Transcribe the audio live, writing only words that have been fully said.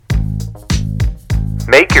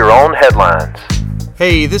Make your own headlines.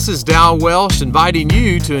 Hey, this is Dow Welsh inviting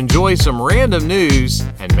you to enjoy some random news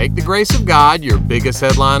and make the grace of God your biggest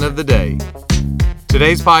headline of the day.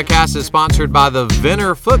 Today's podcast is sponsored by the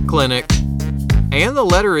Venner Foot Clinic and the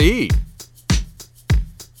letter E.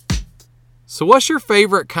 So what's your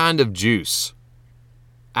favorite kind of juice?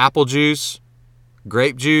 Apple juice?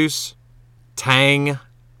 Grape juice? Tang?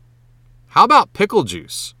 How about pickle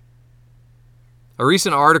juice? A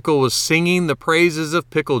recent article was singing the praises of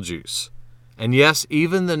pickle juice. And yes,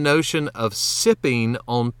 even the notion of sipping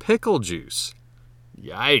on pickle juice.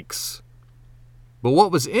 Yikes. But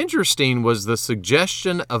what was interesting was the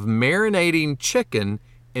suggestion of marinating chicken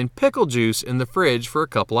in pickle juice in the fridge for a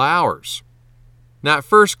couple of hours. Now, at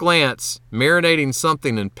first glance, marinating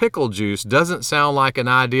something in pickle juice doesn't sound like an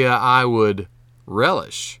idea I would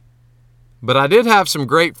relish. But I did have some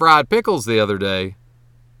great fried pickles the other day.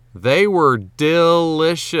 They were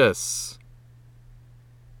delicious.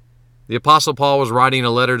 The Apostle Paul was writing a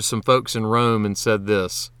letter to some folks in Rome and said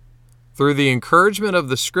this: "Through the encouragement of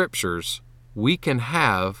the Scriptures, we can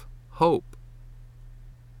have hope."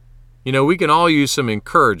 You know, we can all use some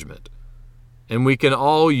encouragement, and we can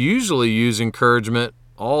all usually use encouragement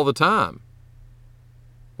all the time.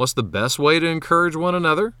 What's the best way to encourage one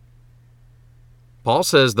another? Paul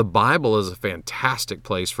says the Bible is a fantastic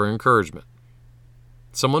place for encouragement.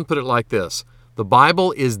 Someone put it like this: the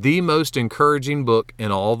Bible is the most encouraging book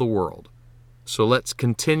in all the world. So let's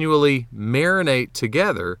continually marinate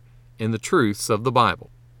together in the truths of the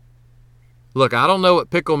Bible. Look, I don't know what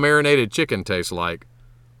pickle marinated chicken tastes like,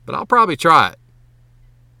 but I'll probably try it,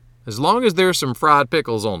 as long as there's some fried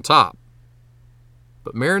pickles on top.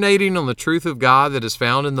 But marinating on the truth of God that is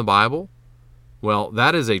found in the Bible, well,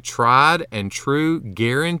 that is a tried and true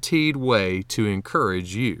guaranteed way to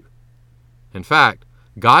encourage you. In fact,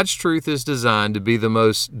 God's truth is designed to be the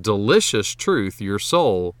most delicious truth your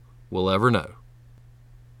soul will ever know.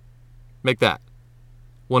 Make that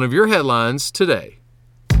one of your headlines today.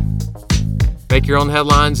 Make Your Own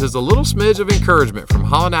Headlines is a little smidge of encouragement from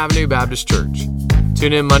Holland Avenue Baptist Church.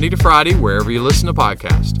 Tune in Monday to Friday wherever you listen to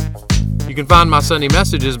podcasts. You can find my Sunday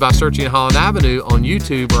messages by searching Holland Avenue on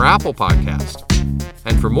YouTube or Apple Podcast.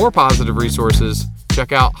 And for more positive resources,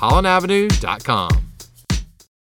 check out hollandavenue.com.